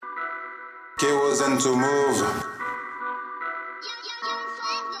Kerosene to move.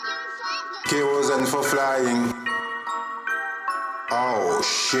 Kerosene for flying. Oh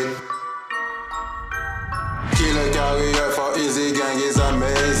shit. Killer carrier for easy gang is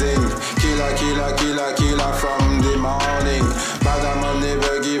amazing. Killer from the morning. But I'ma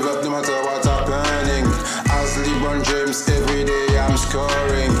never give up no matter what's happening. As LeBron James every day I'm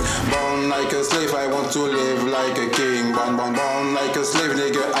scoring. Born like a slave, I want to live like a king. Born like a slave,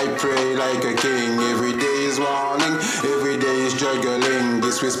 nigga, I pray like a king. Every day is warning, every day is juggling.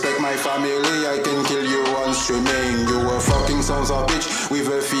 Disrespect my family, I can kill you on streaming. You a fucking sons of bitch with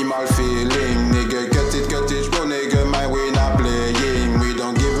a female feeling. Nigga, cut it, bro, nigga, my way not playing. We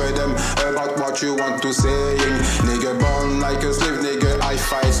don't give a damn about what you want to saying. Nigga, born like a slave, nigga, I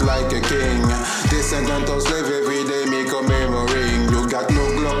fight like a king. Descendant of slave, every day me commemorating. You got no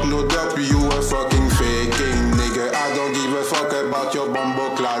Glock, no dope, you a fucking faking. Nigga, I don't give a fuck about your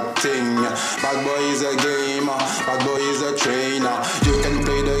bumbo clad thing. Bad boy is a gamer, bad boy is a trainer. You can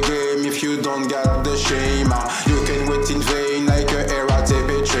play the game if you don't got the shame. You can wait in vain like a era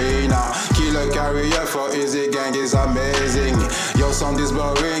tape trainer. Killer carrier for easy gang is amazing. Your sound is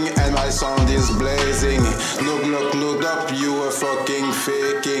boring and my sound is blazing. No Glock, no dope, you a fucking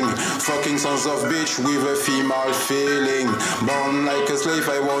faking. Fucking sons of bitch with a female feeling. Born like a slave,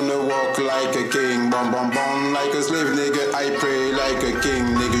 I wanna walk like a king. Born like a slave, nigga, I pray like a king.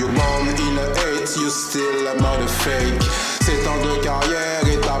 Nigga, you born in a hate, you still a mother fake. 7 ans de carrière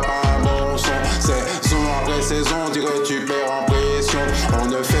et t'as pas un bon son. Saison après saison, dirais tu perds en pression. On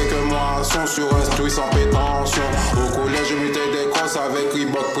ne fait que moisson sur un stouille sans prétention. Au collège je mettais des crosses avec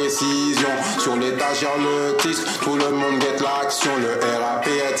Reebok précision. Sur l'étagère le titre, tout le monde guette l'action. Le RAP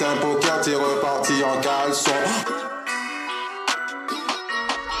est un poker, t'es reparti en caleçon.